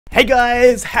Hey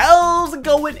guys, how's it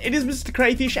going? It is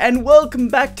MrCrayfish and welcome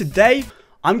back. Today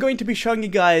I'm going to be showing you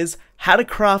guys how to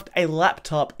craft a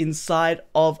laptop inside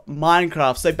of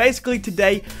Minecraft. So basically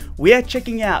today we are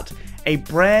checking out a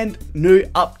brand new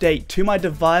update to my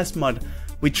device mod,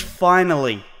 which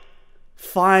finally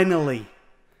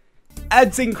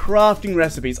adds in crafting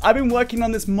recipes. I've been working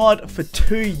on this mod for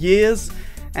 2 years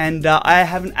and I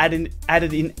haven't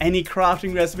added in any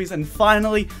crafting recipes, and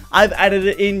finally I've added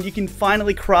it in. You can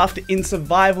finally craft it in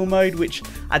survival mode, which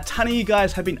a ton of you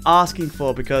guys have been asking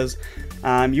for, because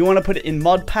you want to put it in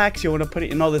mod packs, you want to put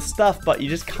it in all this stuff, but you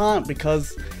just can't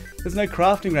because there's no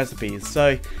crafting recipes.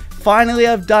 So finally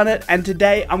I've done it, and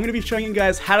today I'm going to be showing you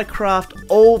guys how to craft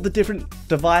all the different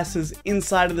devices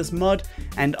inside of this mod,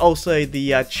 and also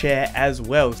the chair as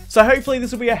well. So hopefully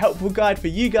this will be a helpful guide for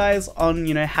you guys on,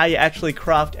 how you actually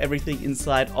craft everything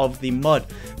inside of the mod.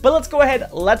 But let's go ahead,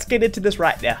 let's get into this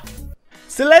right now.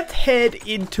 So let's head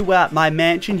into my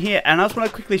mansion here, and I just want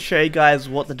to quickly show you guys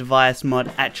what the device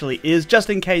mod actually is, just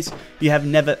in case you have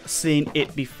never seen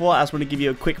it before. I just want to give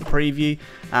you a quick preview,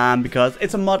 because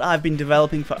it's a mod I've been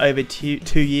developing for over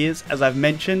 2 years, as I've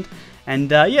mentioned.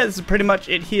 And yeah, this is pretty much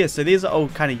it here. So these are all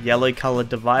kind of yellow colored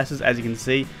devices, as you can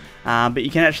see, but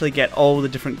you can actually get all the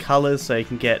different colors. So you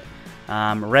can get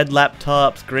red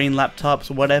laptops, green laptops,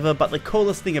 whatever. But the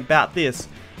coolest thing about this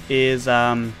is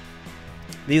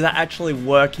these are actually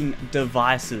working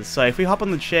devices. So if we hop on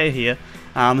the chair here,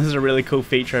 this is a really cool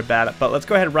feature about it. But let's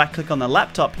go ahead and right click on the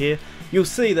laptop here. You'll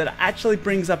see that it actually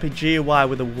brings up a GUI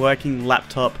with a working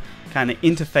laptop kind of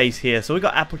interface here. So we've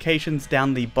got applications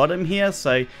down the bottom here.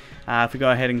 So if we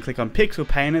go ahead and click on Pixel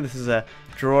Painter, this is a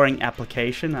drawing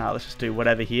application. Let's just do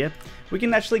whatever here. We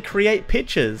can actually create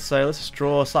pictures. So let's just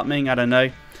draw something, I don't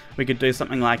know. We could do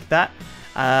something like that.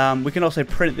 We can also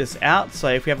print this out. So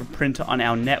if we have a printer on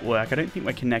our network, I don't think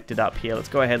we're connected up here. Let's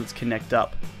go ahead, let's connect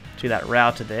up to that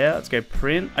router there. Let's go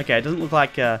print. Okay, it doesn't look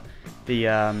like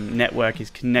the network is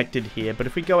connected here. But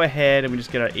if we go ahead and we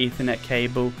just get our Ethernet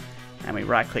cable and we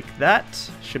right click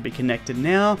that, should be connected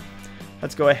now.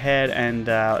 Let's go ahead and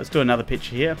let's do another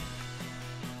picture here.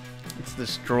 Let's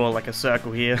just draw like a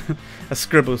circle here, a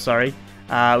scribble, sorry.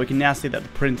 We can now see that the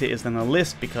printer is in the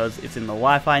list because it's in the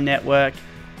Wi-Fi network,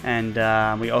 and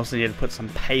we also need to put some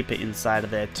paper inside of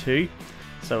there too,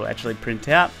 so it'll actually print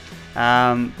out.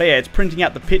 But yeah, it's printing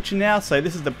out the picture now. So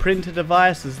this is the printer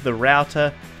device, this is the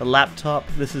router, the laptop,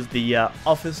 this is the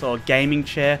office or gaming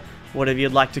chair, whatever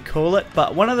you'd like to call it.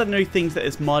 But one of the new things that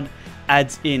this mod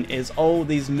adds in is all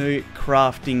these new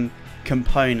crafting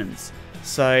components.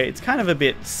 So it's kind of a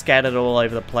bit scattered all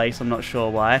over the place, I'm not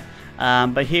sure why.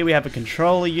 But here we have a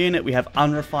controller unit, we have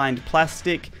unrefined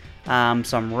plastic,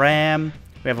 some RAM,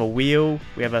 we have a wheel,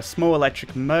 we have a small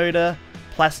electric motor,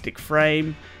 plastic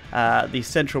frame, the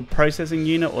central processing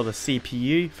unit, or the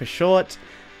CPU for short.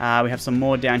 We have some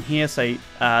more down here. So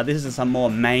this is some more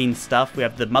main stuff. We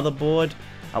have the motherboard,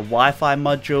 a Wi-Fi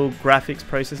module, graphics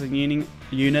processing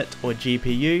unit or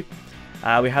GPU.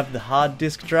 We have the hard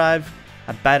disk drive,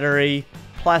 a battery,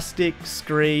 plastic,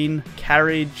 screen,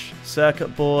 carriage,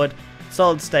 circuit board,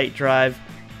 solid state drive,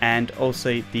 and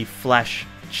also the flash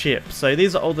chip. So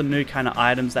these are all the new kind of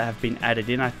items that have been added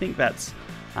in. I think that's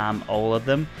all of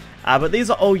them. But these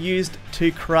are all used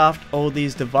to craft all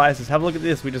these devices. Have a look at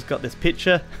this. We just got this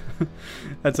picture.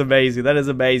 That's amazing. That is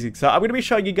amazing. So I'm going to be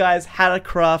showing you guys how to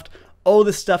craft all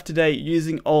this stuff today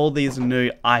using all these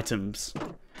new items.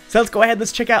 So let's go ahead,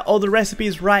 let's check out all the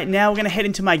recipes right now. We're going to head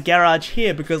into my garage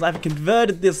here because I've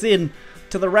converted this in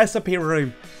to the recipe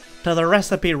room.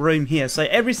 Here. So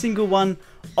every single one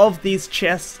of these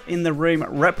chests in the room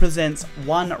represents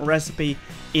one recipe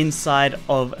inside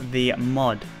of the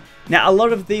mod. Now a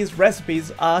lot of these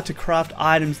recipes are to craft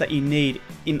items that you need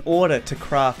in order to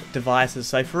craft devices.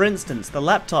 So for instance, the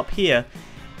laptop here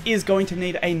is going to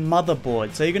need a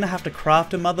motherboard. So you're going to have to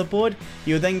craft a motherboard.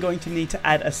 You're then going to need to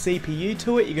add a CPU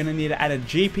to it. You're going to need to add a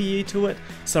GPU to it,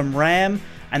 some RAM,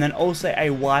 and then also a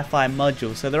Wi-Fi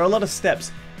module. So there are a lot of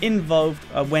steps involved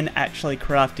when actually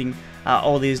crafting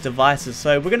all these devices.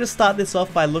 So we're going to start this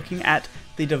off by looking at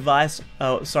the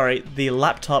the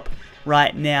laptop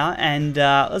right now, and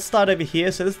let's start over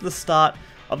here. So this is the start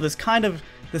of this kind of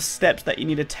the steps that you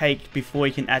need to take before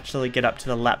you can actually get up to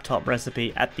the laptop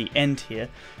recipe at the end here.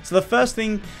 So the first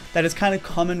thing that is kind of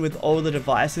common with all the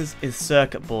devices is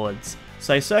circuit boards.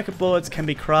 So circuit boards can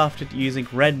be crafted using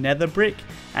red nether brick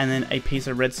and then a piece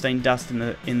of redstone dust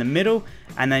in the middle,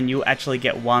 and then you'll actually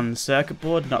get one circuit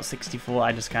board, not 64.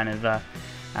 I just kind of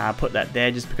put that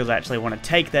there just because I actually want to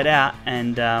take that out,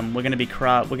 and we're going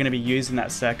to be using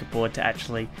that circuit board to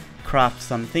actually craft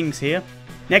some things here.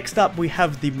 Next up we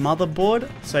have the motherboard.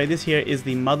 So this here is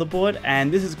the motherboard,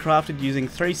 and this is crafted using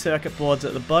 3 circuit boards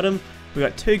at the bottom. We've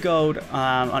got 2 gold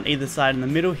on either side in the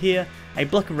middle here, a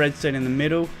block of redstone in the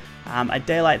middle, a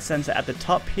daylight sensor at the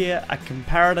top here, a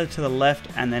comparator to the left,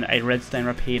 and then a redstone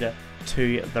repeater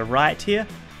to the right here.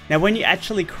 Now when you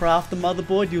actually craft the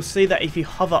motherboard, you'll see that if you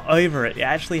hover over it, it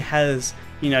actually has,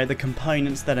 you know, the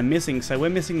components that are missing. So we're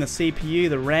missing the CPU,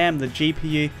 the RAM, the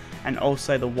GPU, and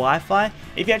also the Wi-Fi.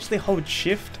 If you actually hold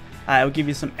shift, it will give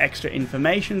you some extra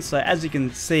information. So as you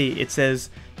can see, it says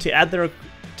to add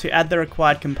the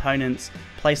required components,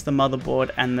 place the motherboard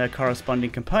and the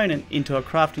corresponding component into a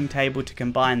crafting table to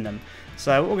combine them.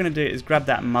 So what we're going to do is grab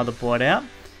that motherboard out,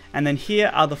 and then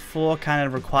here are the 4 kind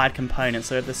of required components.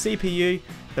 So the CPU,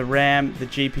 the RAM, the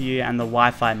GPU, and the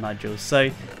Wi-Fi modules.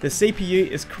 So the CPU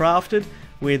is crafted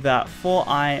with 4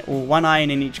 iron, or 1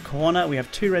 iron in each corner. We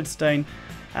have 2 redstone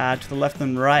to the left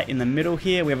and right in the middle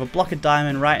here. We have a block of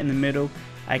diamond right in the middle,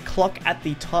 a clock at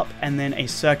the top, and then a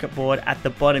circuit board at the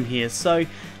bottom here. So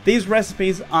these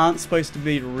recipes aren't supposed to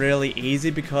be really easy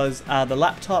because the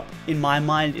laptop, in my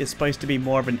mind, is supposed to be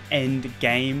more of an end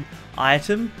game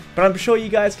item, but I'm sure you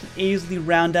guys can easily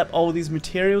round up all these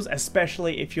materials,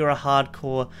 especially if you're a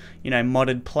hardcore, you know,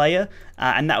 modded player,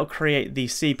 and that will create the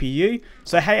CPU.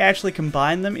 So how you actually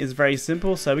combine them is very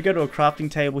simple. So we go to a crafting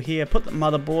table here, put the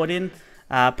motherboard in,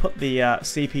 put the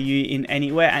CPU in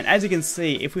anywhere, and as you can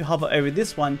see, if we hover over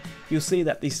this one, you'll see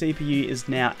that the CPU is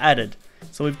now added.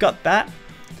 So we've got that.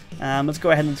 Let's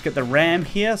go ahead and let's get the RAM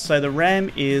here. So the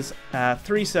RAM is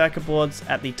 3 circuit boards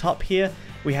at the top here.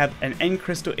 We have an end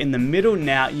crystal in the middle.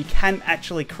 Now you can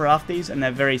actually craft these and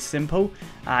they're very simple.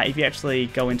 If you actually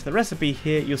go into the recipe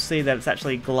here, you'll see that it's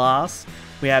actually glass.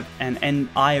 We have an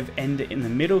eye of ender in the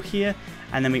middle here,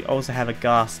 and then we also have a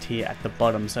ghast here at the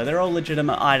bottom. So they're all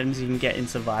legitimate items you can get in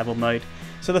survival mode.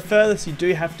 So the furthest you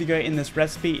do have to go in this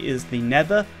recipe is the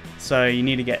nether. So you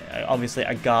need to get obviously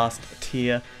a ghast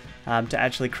tier to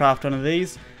actually craft one of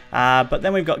these. But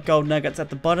then we've got gold nuggets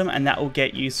at the bottom, and that will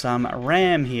get you some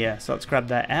RAM here. So let's grab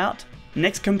that out.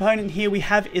 Next component here we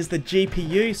have is the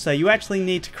GPU. So you actually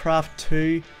need to craft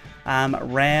 2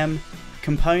 RAM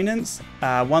components.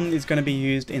 One is going to be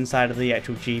used inside of the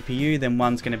actual GPU, then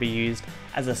one's going to be used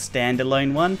as a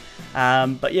standalone one.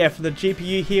 But yeah, for the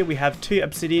GPU here we have 2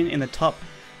 obsidian in the top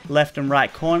left and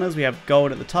right corners. We have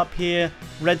gold at the top here,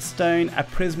 redstone, a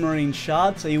prismarine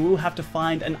shard, so you will have to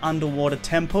find an underwater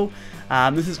temple.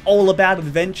 This is all about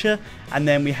adventure. And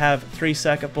then we have 3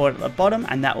 circuit board at the bottom,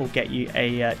 and that will get you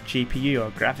a GPU, or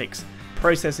graphics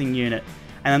processing unit.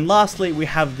 And then lastly we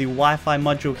have the Wi-Fi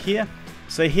module here.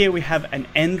 So here we have an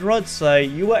end rod, so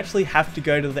you actually have to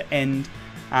go to the end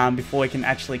before you can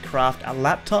actually craft a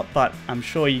laptop, but I'm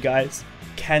sure you guys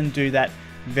can do that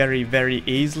very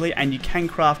easily, and you can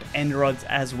craft end rods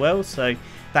as well. So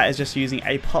that is just using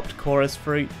a popped chorus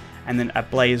fruit and then a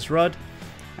blaze rod.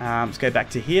 Let's go back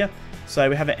to here. So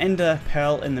we have an ender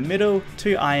pearl in the middle,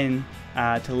 2 iron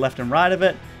to the left and right of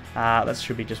it. That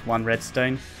should be just 1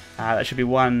 redstone. That should be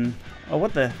 1. Oh,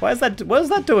 what is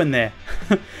that doing there?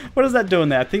 What is that doing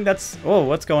there? I think that's, oh,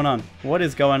 what's going on? What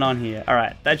is going on here?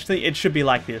 Alright, actually it should be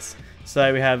like this.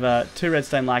 So we have 2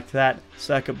 redstone like that,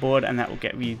 circuit board, and that will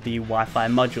get you the Wi-Fi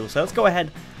module. So let's go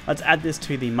ahead, let's add this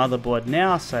to the motherboard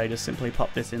now. So just simply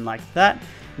pop this in like that.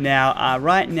 Now,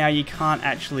 right now you can't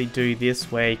actually do this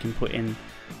where you can put in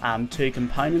 2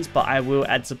 components, but I will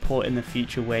add support in the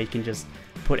future where you can just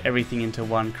put everything into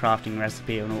one crafting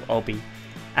recipe and it'll all be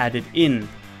added in.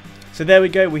 So there we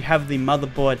go, we have the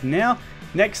motherboard now.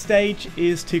 Next stage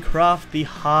is to craft the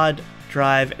hard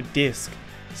drive disk.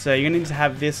 So you're going to need to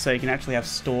have this so you can actually have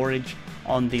storage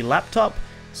on the laptop.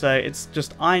 So it's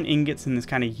just iron ingots in this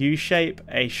kind of U shape,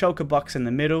 a shulker box in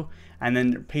the middle, and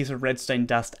then a piece of redstone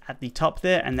dust at the top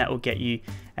there, and that will get you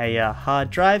a hard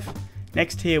drive.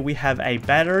 Next here we have a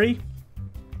battery.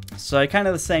 So kind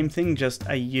of the same thing, just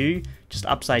a U, just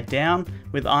upside down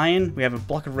with iron. We have a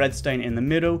block of redstone in the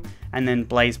middle, and then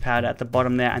blaze powder at the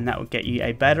bottom there, and that will get you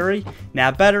a battery.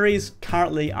 Now batteries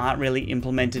currently aren't really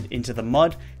implemented into the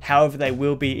mod, however they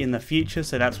will be in the future,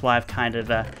 so that's why I've kind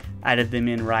of added them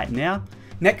in right now.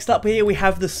 Next up here we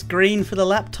have the screen for the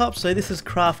laptop. So this is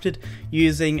crafted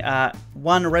using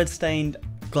 1 red stained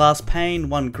glass pane,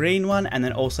 1 green one, and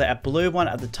then also a blue one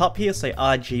at the top here, so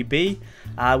RGB.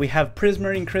 We have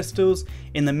prismarine crystals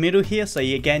in the middle here, so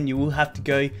again you will have to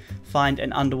go find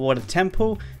an underwater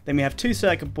temple. Then we have 2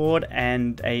 circuit board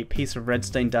and a piece of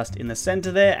redstone dust in the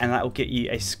center there, and that will get you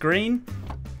a screen.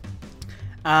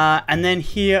 And then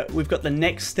here we've got the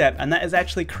next step, and that is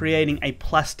actually creating a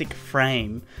plastic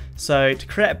frame. So to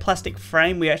create a plastic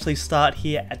frame, we actually start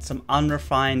here at some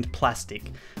unrefined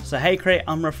plastic. So how you create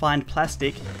unrefined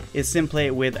plastic is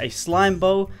simply with a slime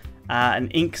ball, an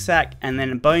ink sac, and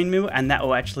then a bone meal, and that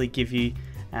will actually give you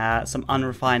some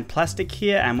unrefined plastic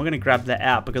here. And we're going to grab that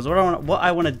out because what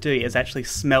I want to do is actually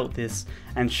smelt this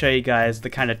and show you guys the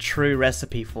kind of true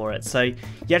recipe for it. So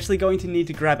you're actually going to need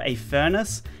to grab a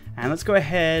furnace, and let's go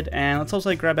ahead and let's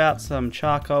also grab out some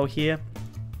charcoal here,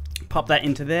 pop that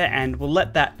into there, and we'll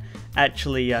let that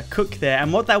actually cook there.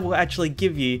 And what that will actually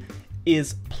give you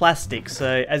is plastic.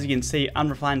 So as you can see,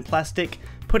 unrefined plastic,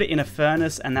 put it in a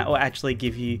furnace, and that will actually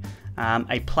give you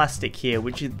a plastic here,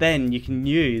 which then you can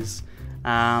use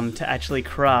to actually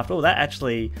craft.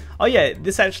 Oh, yeah,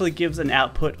 this actually gives an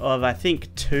output of, I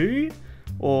think, 2,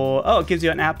 or it gives you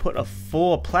an output of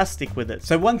 4 plastic with it.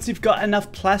 So once you've got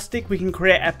enough plastic, we can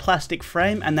create a plastic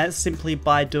frame, and that's simply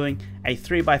by doing a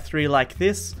 3x3 like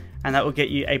this, and that will get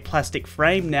you a plastic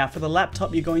frame. Now for the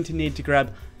laptop, you're going to need to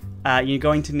grab, you're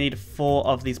going to need 4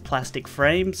 of these plastic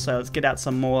frames. So let's get out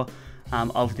some more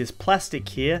of this plastic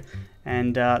here,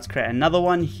 and let's create another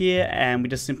one here, and we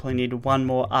just simply need 1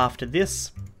 more after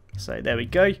this. So there we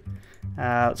go.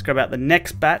 Let's grab out the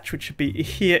next batch, which should be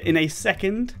here in a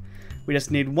second. We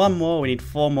just need 1 more, we need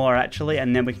 4 more actually,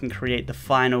 and then we can create the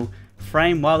final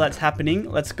frame. While that's happening,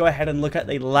 let's go ahead and look at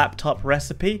the laptop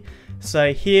recipe.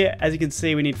 So here, as you can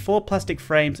see, we need 4 plastic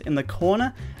frames in the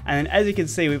corner, and as you can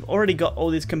see, we've already got all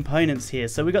these components here.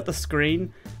 So we got the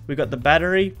screen, we got the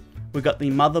battery, we've got the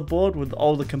motherboard with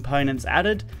all the components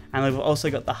added, and we've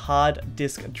also got the hard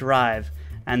disk drive.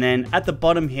 And then at the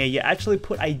bottom here, you actually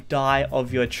put a dye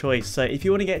of your choice. So if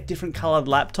you want to get different colored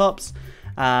laptops,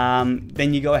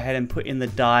 then you go ahead and put in the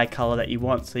dye color that you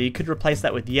want. So you could replace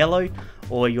that with yellow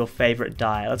or your favorite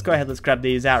dye. Let's go ahead, let's grab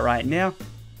these out right now.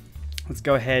 Let's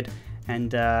go ahead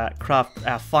and craft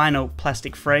our final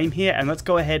plastic frame here, and let's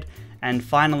go ahead and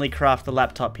finally craft the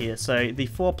laptop here. So the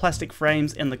 4 plastic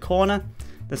frames in the corner,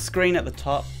 the screen at the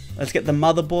top. Let's get the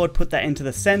motherboard, put that into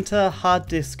the center, hard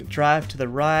disk drive to the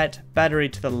right, battery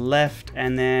to the left,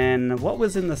 and then what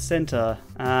was in the center?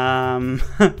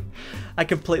 I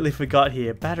completely forgot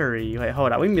here. Battery, wait,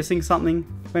 hold on, are we missing something?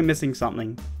 We're missing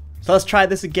something. So let's try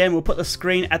this again. We'll put the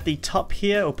screen at the top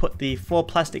here, we'll put the 4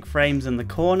 plastic frames in the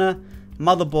corner,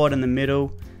 motherboard in the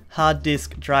middle, hard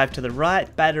disk drive to the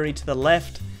right, battery to the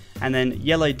left, and then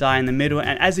yellow dye in the middle.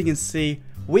 And as you can see,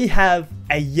 we have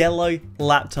a yellow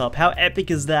laptop. How epic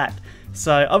is that?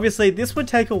 So obviously this would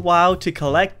take a while to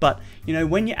collect, but you know,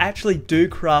 when you actually do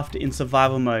craft it in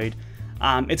survival mode,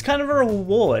 it's kind of a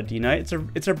reward, you know,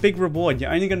 it's a big reward.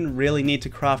 You're only going to really need to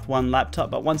craft 1 laptop,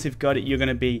 but once you've got it, you're going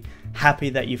to be happy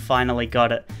that you finally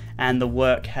got it and the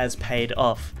work has paid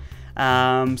off.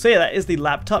 So yeah, that is the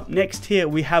laptop. Next here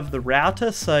we have the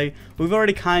router. So we've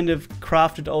already kind of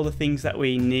crafted all the things that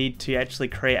we need to actually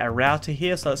create a router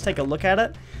here. So let's take a look at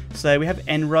it. So we have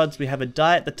end rods, we have a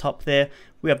die at the top there,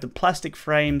 we have the plastic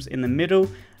frames in the middle,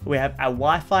 we have a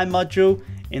Wi-Fi module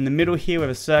in the middle here, we have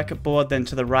a circuit board, then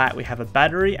to the right we have a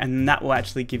battery, and that will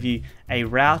actually give you a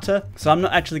router. So I'm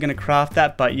not actually going to craft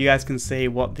that, but you guys can see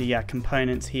what the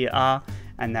components here are,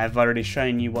 and they've already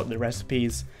shown you what the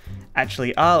recipes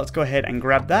actually are. Let's go ahead and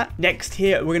grab that. Next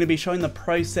here we're going to be showing the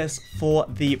process for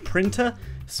the printer.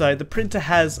 So the printer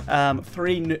has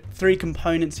three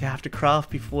components you have to craft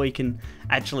before you can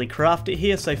actually craft it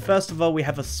here. So first of all, we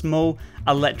have a small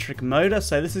electric motor.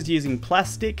 So this is using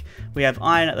plastic. We have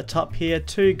iron at the top here,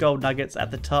 2 gold nuggets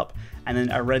at the top, and then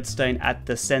a redstone at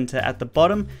the center at the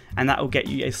bottom, and that will get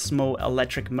you a small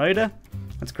electric motor.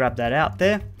 Let's grab that out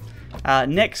there.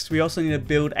 Next, we also need to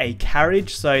build a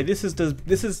carriage. So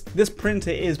this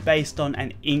printer is based on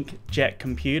an inkjet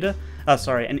computer.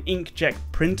 An inkjet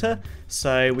printer.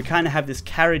 So we kind of have this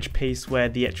carriage piece where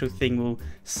the actual thing will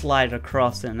slide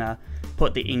across and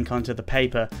put the ink onto the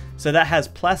paper. So that has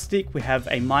plastic. We have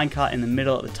a minecart in the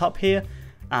middle at the top here,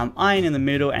 iron in the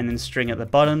middle, and then string at the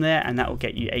bottom there, and that will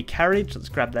get you a carriage. Let's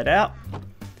grab that out.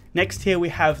 Next here we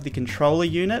have the controller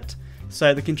unit.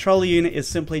 So the controller unit is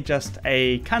simply just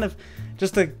a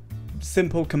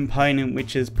simple component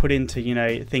which is put into, you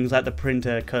know, things like the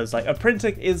printer, because like a printer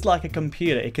is like a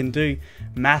computer. It can do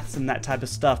maths and that type of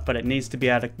stuff, but it needs to be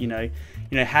able to, you know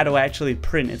how to actually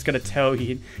print. It's going to tell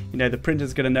you, the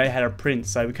printer's going to know how to print.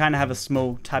 So we kind of have a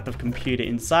small type of computer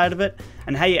inside of it,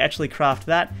 and how you actually craft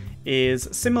that is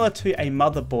similar to a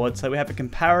motherboard. So we have a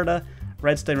comparator,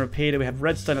 redstone repeater, we have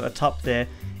redstone at the top there.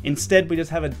 Instead, we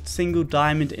just have a single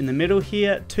diamond in the middle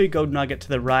here, 2 gold nugget to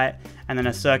the right, and then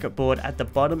a circuit board at the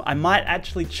bottom. I might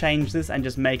actually change this and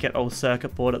just make it all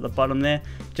circuit board at the bottom there,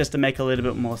 just to make a little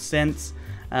bit more sense.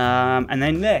 And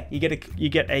then there, you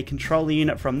get a controller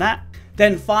unit from that.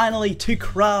 Then finally, to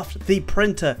craft the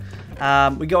printer,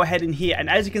 we go ahead in here, and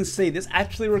as you can see, this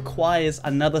actually requires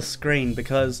another screen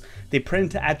because the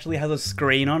printer actually has a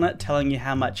screen on it telling you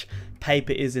how much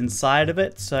paper is inside of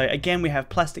it. So again, we have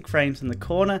plastic frames in the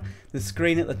corner, the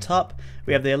screen at the top,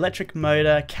 we have the electric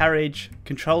motor, carriage,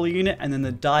 controller unit, and then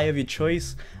the die of your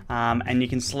choice, and you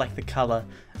can select the color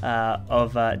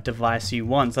of device you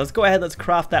want. So let's go ahead, let's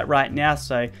craft that right now.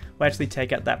 So we'll actually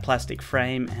take out that plastic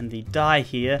frame and the die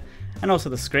here, and also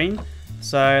the screen.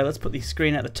 So let's put the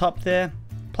screen at the top there,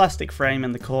 plastic frame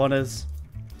in the corners,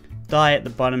 die at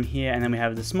the bottom here, and then we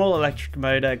have the small electric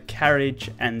motor, carriage,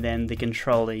 and then the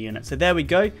controller unit. So there we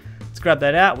go. Let's grab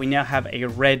that out. We now have a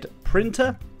red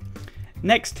printer.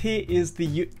 Next here is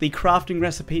the crafting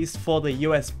recipes for the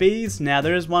USBs. Now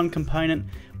there is one component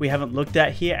we haven't looked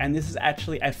at here, and this is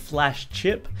actually a flash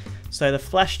chip. So the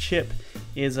flash chip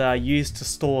is used to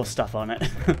store stuff on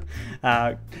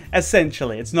it.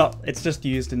 Essentially, it's just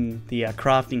used in the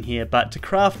crafting here, but to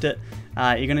craft it,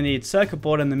 you're going to need circuit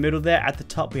board in the middle there. At the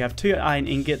top we have 2 iron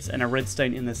ingots and a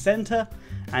redstone in the center,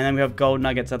 and then we have gold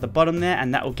nuggets at the bottom there,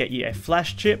 and that will get you a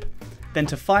flash chip. Then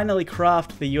to finally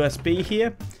craft the USB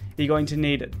here, you're going to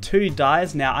need 2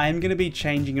 dies. Now I am going to be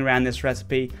changing around this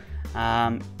recipe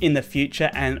in the future,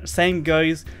 and same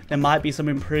goes, there might be some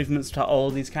improvements to all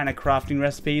these kind of crafting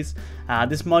recipes.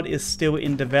 This mod is still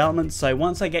in development, so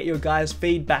once I get your guys'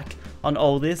 feedback on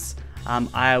all this,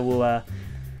 I will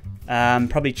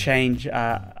probably change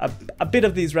a bit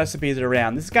of these recipes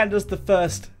around. This is kind of just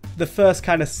the first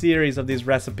kind of series of these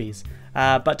recipes.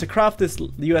 But to craft this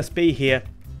USB here,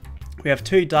 we have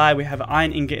 2 die, we have an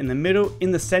iron ingot in the middle,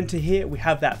 in the center here we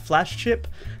have that flash chip,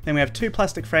 then we have 2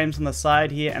 plastic frames on the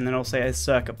side here, and then also a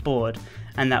circuit board,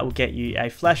 and that will get you a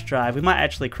flash drive. We might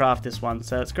actually craft this one,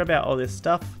 so let's grab out all this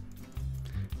stuff.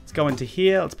 Let's go into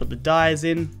here, let's put the dies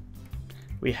in.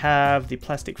 We have the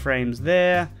plastic frames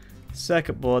there,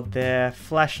 circuit board there,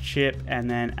 flash chip, and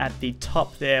then at the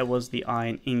top there was the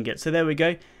iron ingot. So there we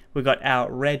go, we got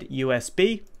our red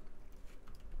USB.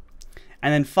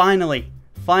 And then finally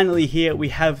here we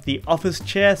have the office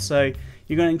chair. So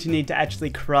you're going to need to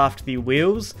actually craft the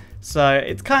wheels. So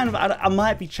it's kind of, I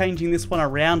might be changing this one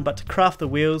around, but to craft the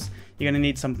wheels you're going to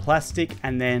need some plastic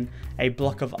and then a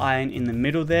block of iron in the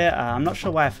middle there. I'm not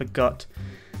sure why I forgot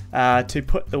to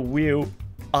put the wheel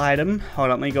item.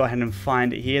 Hold on, let me go ahead and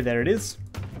find it here. There it is.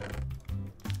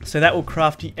 So that will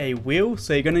craft you a wheel.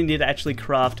 So you're going to need to actually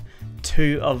craft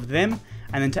 2 of them.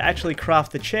 And then to actually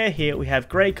craft the chair here, we have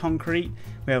grey concrete,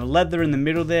 we have leather in the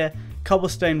middle there,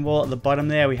 cobblestone wall at the bottom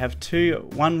there, we have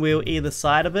 2, 1 wheel either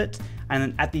side of it, and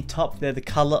then at the top they're the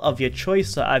colour of your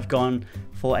choice. So I've gone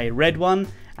for a red one,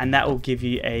 and that will give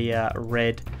you a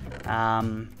red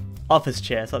office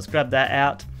chair. So let's grab that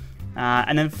out.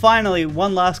 And then finally,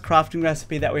 one last crafting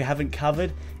recipe that we haven't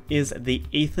covered is the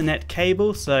Ethernet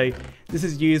cable. So this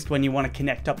is used when you want to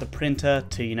connect up the printer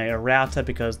to, a router,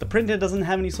 because the printer doesn't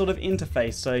have any sort of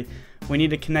interface, so we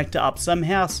need to connect it up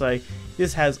somehow. So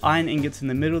this has iron ingots in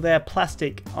the middle there,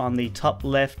 plastic on the top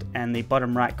left and the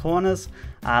bottom right corners,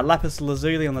 lapis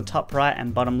lazuli on the top right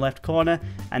and bottom left corner,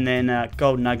 and then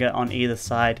gold nugget on either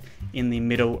side in the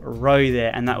middle row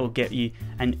there, and that will get you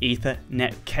an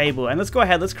Ethernet cable. And let's go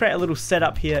ahead, let's create a little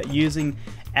setup here using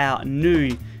our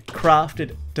new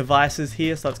crafted devices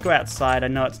here. So let's go outside. I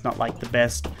know it's not like the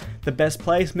best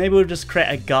place. Maybe we'll just create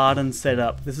a garden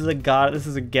setup. This is a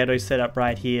ghetto setup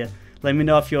right here. Let me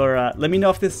know if let me know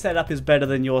if this setup is better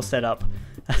than your setup.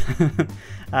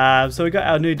 So we got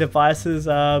our new devices,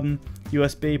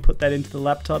 USB, put that into the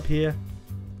laptop here.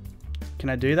 Can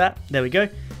I do that? There we go.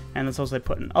 And let's also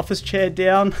put an office chair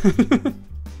down.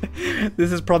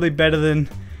 This is probably better than,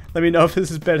 let me know if this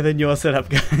is better than your setup,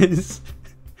 guys.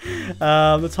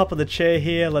 The top of the chair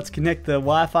here, let's connect the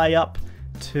Wi-Fi up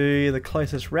to the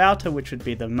closest router, which would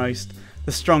be the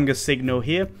strongest signal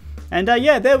here. And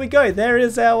yeah, there we go. There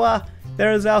is our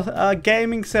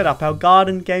gaming setup, our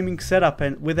garden gaming setup,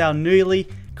 and with our newly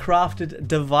crafted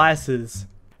devices.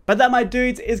 But that, my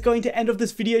dudes, is going to end off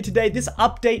this video today. This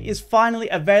update is finally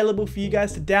available for you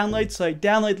guys to download, so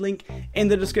download link in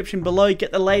the description below.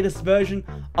 Get the latest version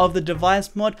of the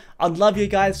device mod. I'd love your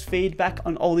guys' feedback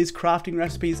on all these crafting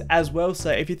recipes as well, so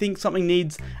if you think something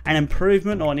needs an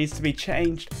improvement or needs to be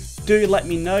changed, do let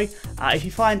me know. If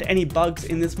you find any bugs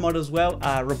in this mod as well,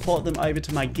 report them over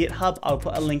to my GitHub. I'll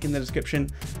put a link in the description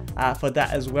for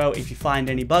that as well if you find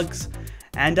any bugs.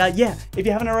 And yeah, if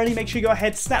you haven't already, make sure you go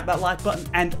ahead, snap that like button,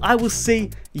 and I will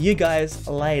see you guys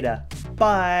later.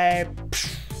 Bye.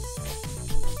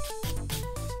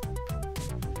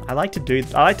 I like to do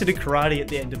karate at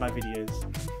the end of my videos.